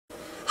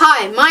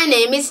Hi, my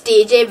name is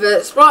DJ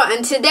Vertsprot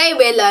and today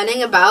we're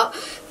learning about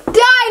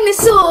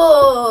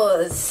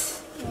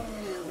dinosaurs!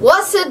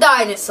 What's a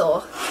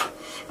dinosaur?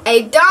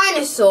 A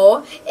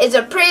dinosaur is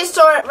a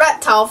prehistoric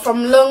reptile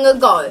from long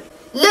ago.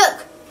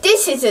 Look,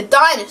 this is a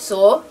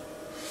dinosaur.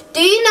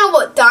 Do you know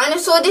what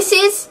dinosaur this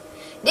is?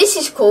 This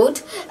is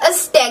called a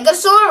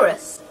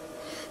stegosaurus.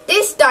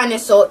 This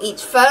dinosaur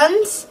eats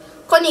ferns,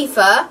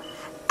 conifer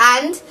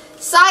and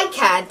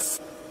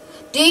cycads.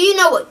 Do you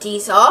know what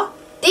these are?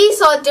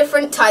 These are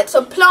different types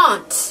of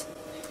plants.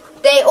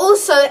 They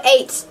also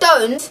ate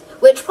stones,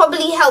 which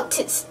probably helped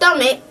its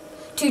stomach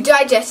to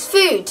digest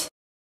food.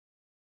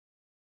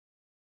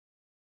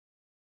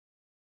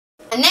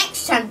 The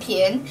next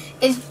champion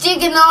is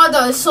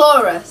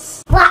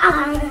Giganotosaurus.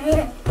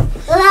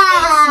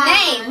 Its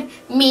name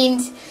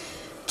means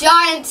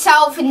giant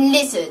southern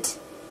lizard.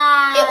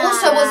 It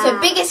also was the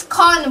biggest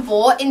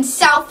carnivore in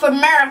South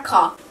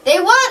America. They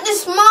weren't the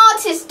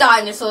smartest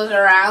dinosaurs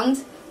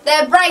around.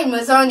 Their brain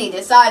was only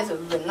the size of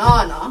a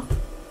banana.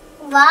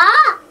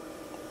 What?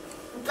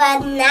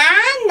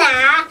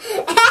 Banana?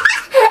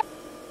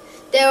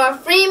 There are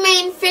three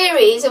main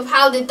theories of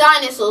how the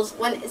dinosaurs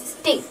went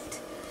extinct.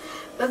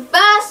 The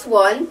first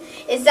one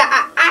is that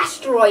an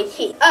asteroid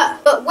hit Earth.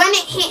 But when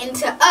it hit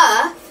into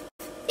Earth,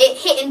 it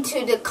hit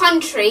into the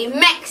country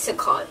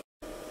Mexico.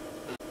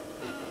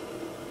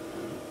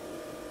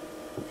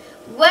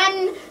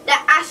 When the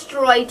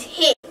asteroid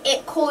hit,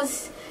 it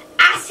caused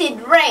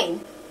acid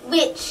rain,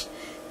 which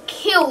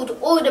killed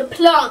all the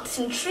plants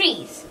and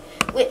trees,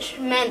 which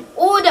meant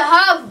all the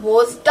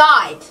herbivores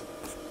died.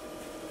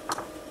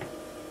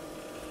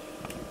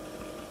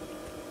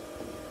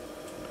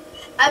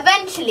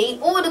 Eventually,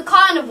 all the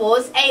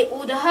carnivores ate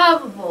all the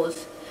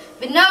herbivores.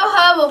 With no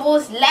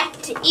herbivores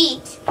left to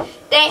eat,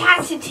 they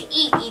had to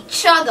eat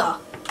each other.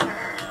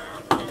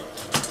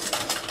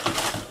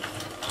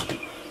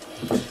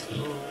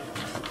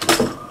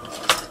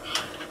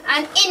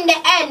 And in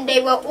the end, they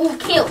were all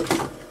killed.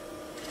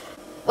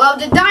 Well,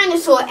 the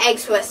dinosaur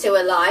eggs were still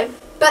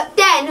alive, but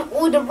then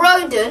all the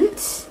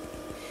rodents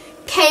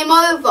came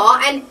over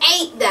and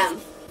ate them.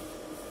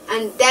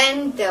 And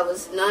then there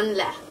was none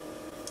left.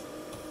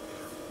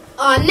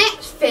 Our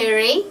next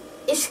theory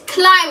is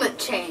climate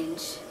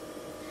change.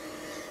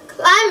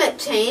 Climate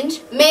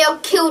change may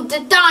have killed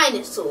the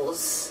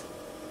dinosaurs.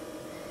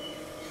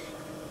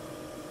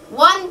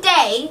 One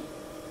day,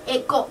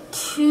 it got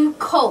too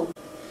cold.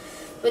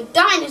 The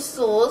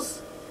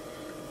dinosaurs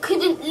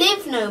couldn't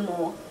live no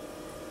more.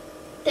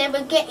 They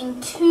were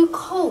getting too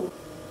cold.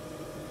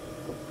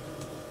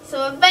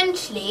 So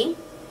eventually,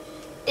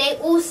 they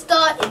all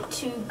started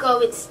to go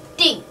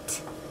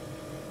extinct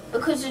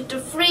because of the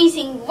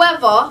freezing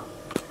weather.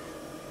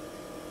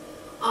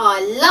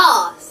 Our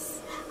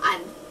last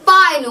and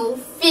final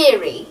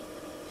theory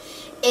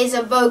is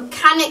a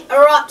volcanic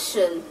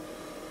eruption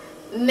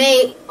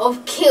may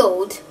have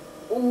killed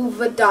all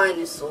the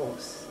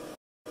dinosaurs.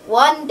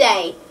 One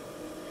day,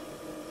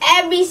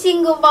 every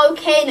single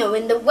volcano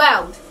in the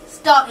world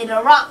started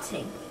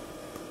erupting.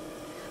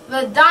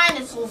 The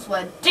dinosaurs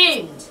were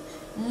doomed.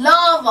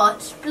 Lava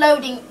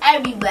exploding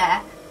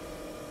everywhere.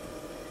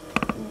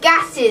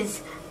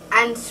 Gases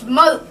and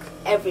smoke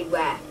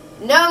everywhere.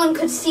 No one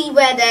could see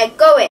where they're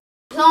going.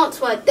 Plants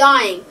were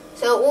dying,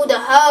 so all the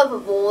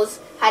herbivores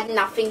had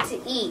nothing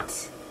to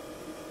eat.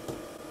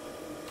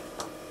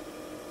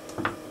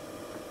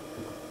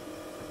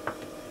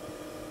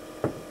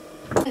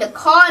 The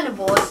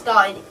carnivores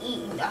started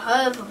eating the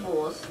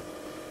herbivores,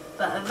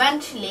 but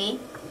eventually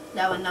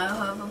there were no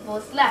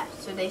herbivores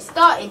left, so they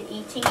started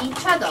eating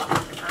each other.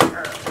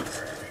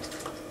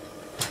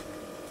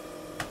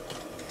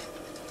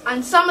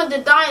 And some of the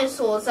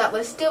dinosaurs that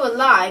were still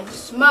alive,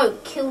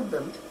 smoke killed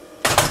them.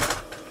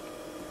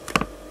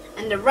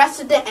 And the rest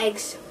of the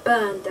eggs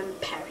burned and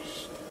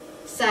perished.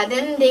 Sad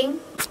ending.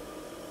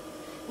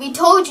 We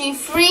told you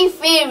 3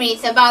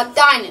 theories about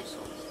dinosaurs.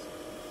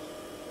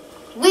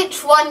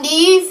 Which one do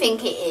you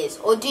think it is?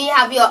 Or do you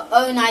have your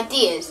own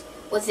ideas?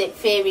 Was it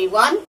theory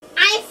 1?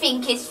 I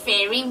think it's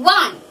theory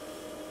 1.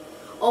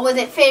 Or was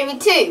it theory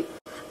 2?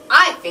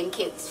 I think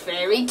it's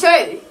theory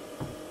 2.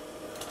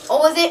 Or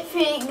was it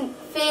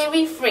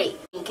theory 3? I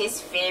think it's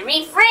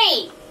theory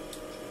 3.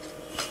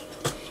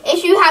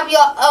 If you have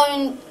your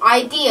own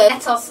idea,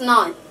 let us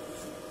know.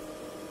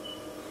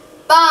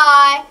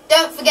 Bye.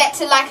 Don't forget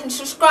to like and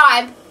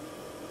subscribe.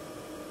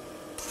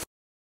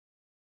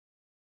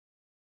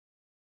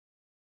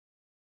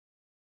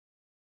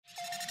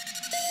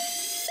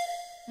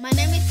 My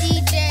name is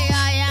DJ.